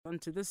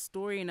onto this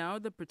story now.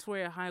 The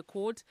Pretoria High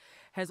Court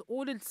has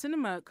ordered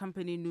cinema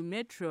company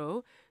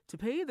Metro to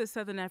pay the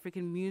Southern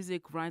African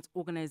Music Rights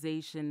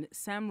Organization,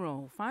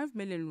 Samro, 5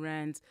 million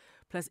rands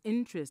plus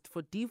interest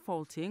for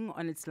defaulting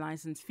on its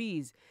license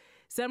fees.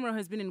 Samro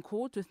has been in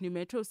court with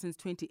Metro since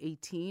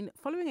 2018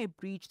 following a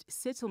breached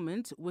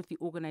settlement with the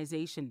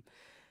organization.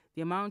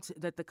 The amount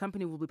that the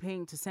company will be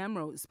paying to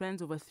Samro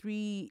spans over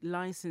 3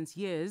 license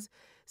years.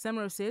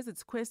 Samro says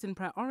its quest and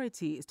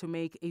priority is to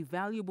make a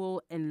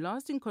valuable and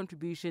lasting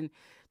contribution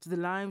to the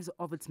lives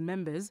of its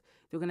members.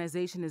 The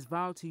organization has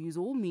vowed to use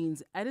all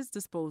means at its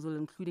disposal,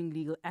 including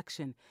legal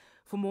action.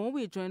 For more,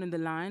 we are joined on the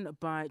line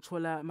by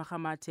Chola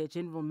Mahamate,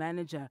 General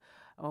Manager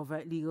of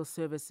Legal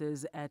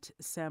Services at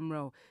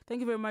Samro.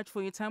 Thank you very much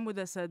for your time with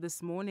us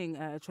this morning.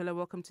 Chola,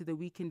 welcome to the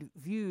Weekend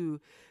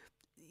View.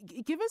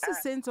 Give us a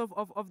sense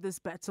of this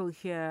battle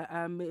here.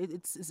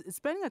 It's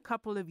spending a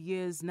couple of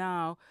years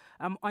now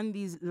on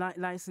these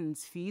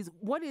license fees.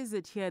 What is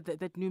it here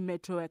that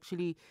Metro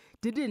actually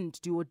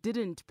didn't do or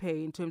didn't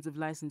pay in terms of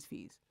license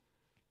fees?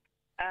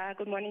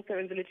 Good morning,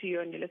 Karenzela, to you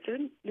and your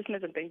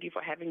listeners, and thank you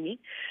for having me.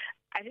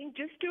 I think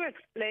just to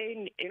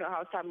explain,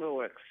 how Samro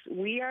works,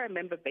 we are a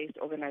member-based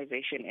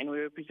organization and we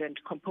represent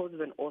composers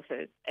and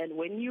authors. And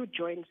when you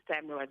join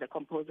Samro as a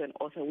composer and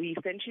author, we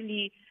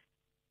essentially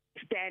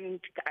stand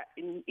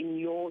in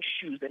your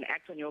shoes and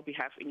act on your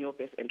behalf in your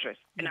best interest.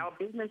 And our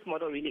business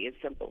model really is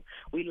simple.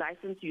 We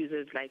license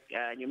users like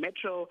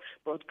Metro,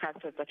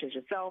 broadcasters such as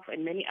yourself,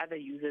 and many other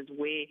users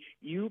where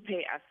you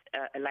pay us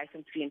a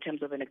license fee in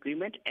terms of an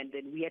agreement, and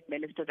then we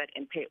administer that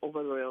and pay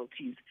over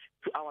royalties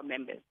to our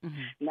members.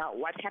 Mm-hmm. Now,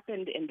 what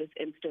happened in this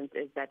instance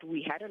is that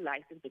we had a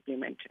license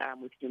agreement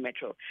with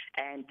Metro,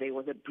 and there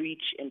was a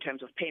breach in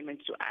terms of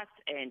payments to us,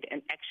 and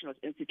an action was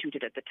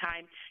instituted at the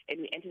time, and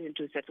we entered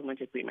into a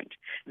settlement agreement.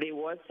 There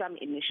was some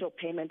initial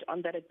payment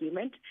on that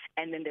agreement,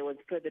 and then there was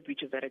further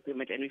breach of that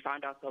agreement, and we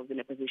found ourselves in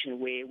a position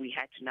where we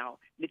had to now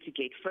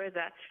litigate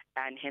further,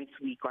 and hence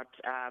we got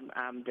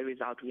the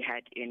result we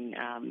had in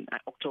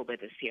October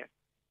this year.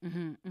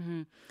 Mm-hmm,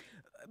 mm-hmm.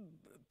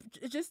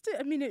 Just,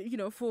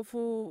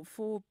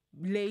 for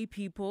lay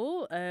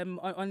people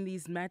on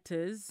these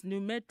matters,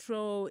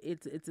 Metro,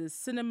 it's a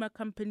cinema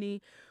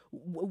company.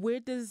 Where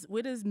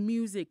does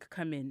music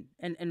come in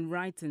and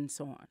rights and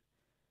so on?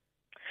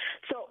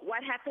 So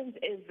what happens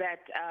is that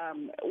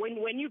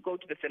when you go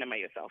to the cinema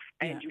yourself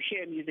and you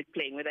hear music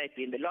playing, whether it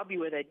be in the lobby,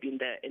 whether it be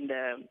in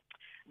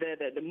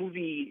the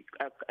movie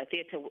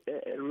theater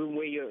room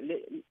where you're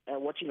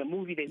watching a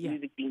movie, there's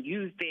music being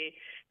used there.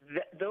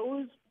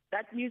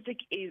 That music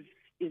is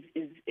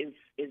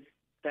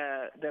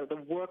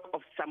the work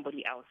of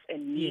somebody else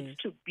and needs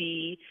to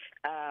be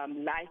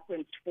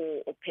licensed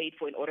for or paid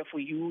for in order for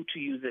you to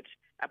use it,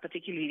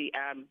 particularly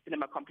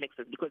cinema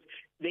complexes, because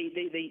they're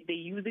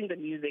using the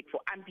music for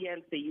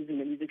ambience, they're using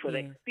the music for the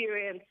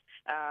experience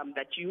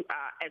that you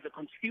are, as a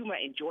consumer,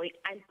 enjoying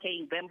and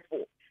paying them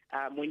for.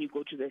 When you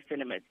go to the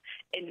cinemas.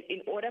 And in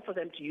order for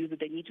them to use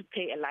it, they need to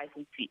pay a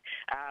license fee.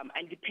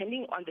 And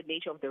depending on the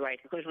nature of the right,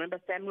 because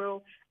remember,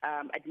 Samro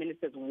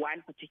administers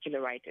one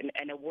particular right,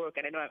 and a work,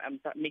 and I know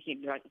I'm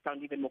making it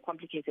sound even more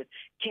complicated,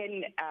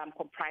 can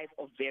comprise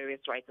of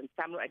various rights, and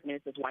Samro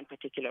administers one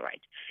particular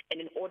right.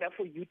 And in order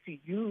for you to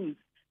use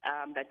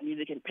that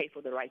music and pay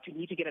for the right, you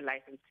need to get a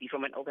license fee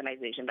from an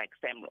organization like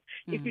Samro.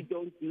 Mm-hmm. If you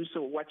don't do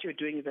so, what you're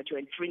doing is that you're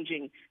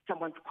infringing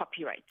someone's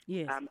copyright,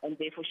 and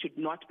therefore should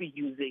not be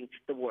using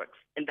the works.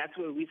 And that's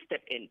where we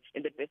step in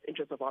the best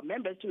interest of our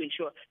members, to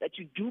ensure that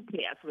you do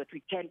pay us so that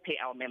we can pay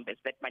our members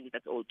that money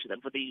that's owed to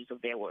them for the use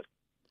of their work.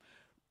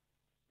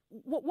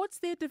 What's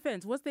their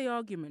defense? What's their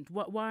argument?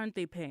 Why aren't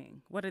they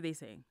paying? What are they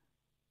saying?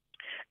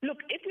 Look,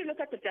 if you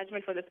look at the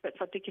judgment for this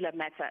particular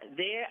matter,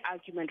 their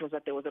argument was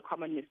that there was a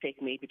common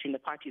mistake made between the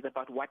parties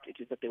about what it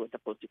is that they were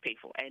supposed to pay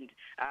for. And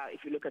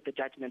if you look at the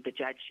judgment, the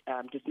judge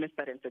dismissed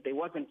that and said there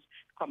wasn't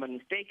a common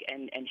mistake,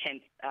 and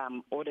hence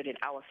ordered in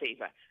our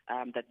favor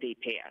that they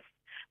pay us.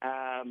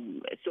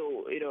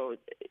 So,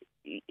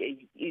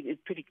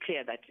 it's pretty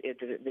clear that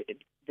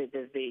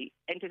they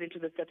entered into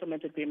the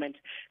settlement agreement.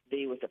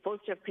 They were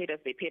supposed to have paid us.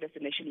 They paid us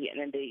initially, and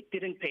then they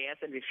didn't pay us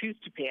and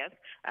refused to pay us,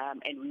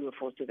 and we were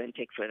forced to then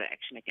take further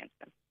action against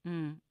them.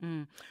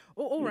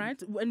 All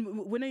right.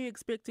 When are you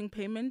expecting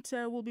payment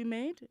will be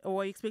made?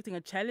 Or are you expecting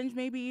a challenge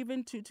maybe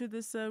even to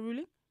this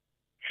ruling?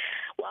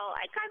 Well,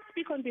 I can't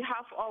speak on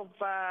behalf of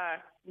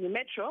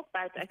Metro,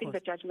 but I think the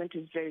judgment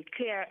is very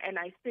clear, and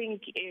I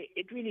think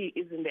it really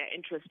is in their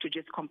interest to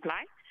just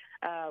comply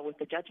with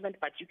the judgment,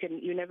 but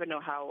you never know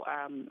how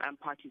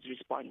parties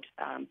respond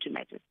to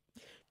matters.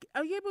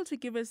 Are you able to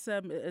give us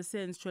a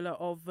sense, Chola,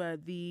 of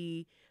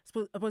the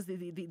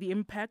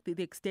impact,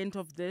 the extent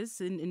of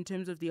this in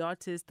terms of the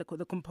artists,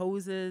 the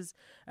composers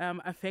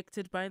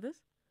affected by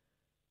this?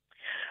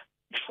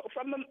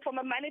 From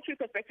a monetary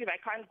perspective, I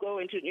can't go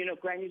into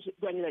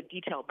granular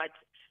detail, but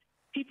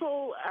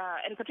people,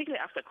 and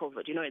particularly after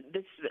COVID,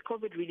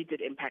 COVID really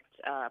did impact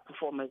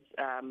performers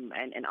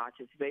and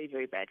artists very,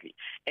 very badly.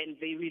 And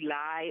they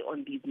rely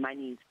on these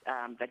monies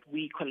that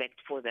we collect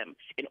for them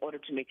in order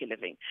to make a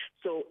living.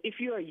 So if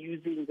you are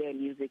using their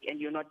music and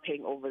you're not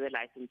paying over the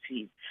license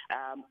fees,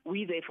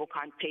 we therefore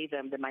can't pay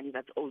them the money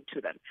that's owed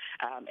to them.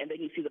 And then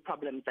you see the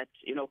problems that,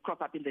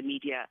 crop up in the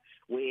media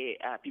where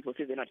people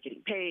say they're not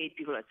getting paid,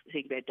 people are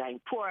saying they're dying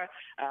poor,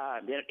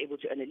 they're not able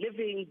to earn a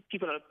living,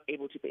 people are not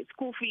able to pay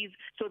school fees.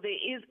 So there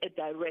is a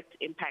direct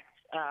impact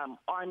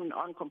on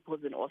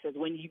composers and authors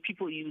when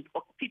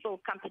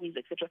companies,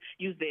 etc.,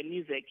 use their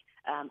music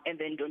and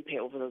then don't pay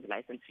over those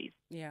license fees.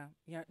 Yeah.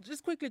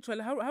 Just quickly,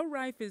 Chola, how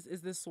rife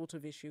is this sort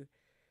of issue?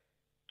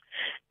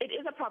 It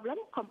is a problem.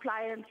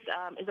 Compliance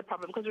is a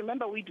problem because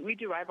remember we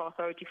derive our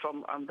authority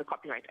from the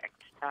Copyright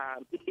Act.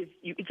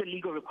 It's a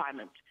legal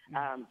requirement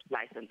to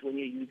license when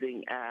you're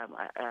using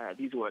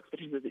these works,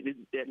 particularly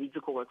the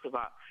musical works of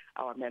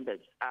our members.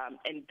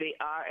 And there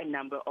are a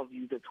number of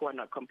users who are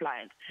not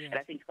compliant. Yes. And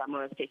I think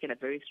Samro has taken a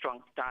very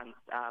strong stance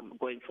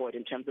going forward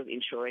in terms of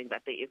ensuring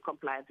that there is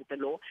compliance with the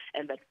law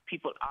and that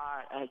people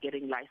are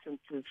getting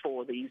licenses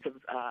for the use of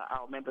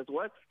our members'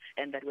 works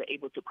and that we're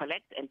able to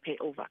collect and pay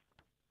over.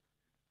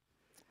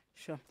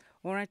 Sure.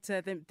 All right.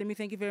 Then we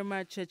thank you very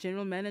much,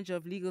 General Manager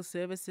of Legal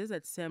Services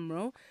at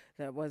Samro.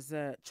 That was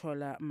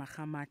Chola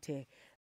Mahamate.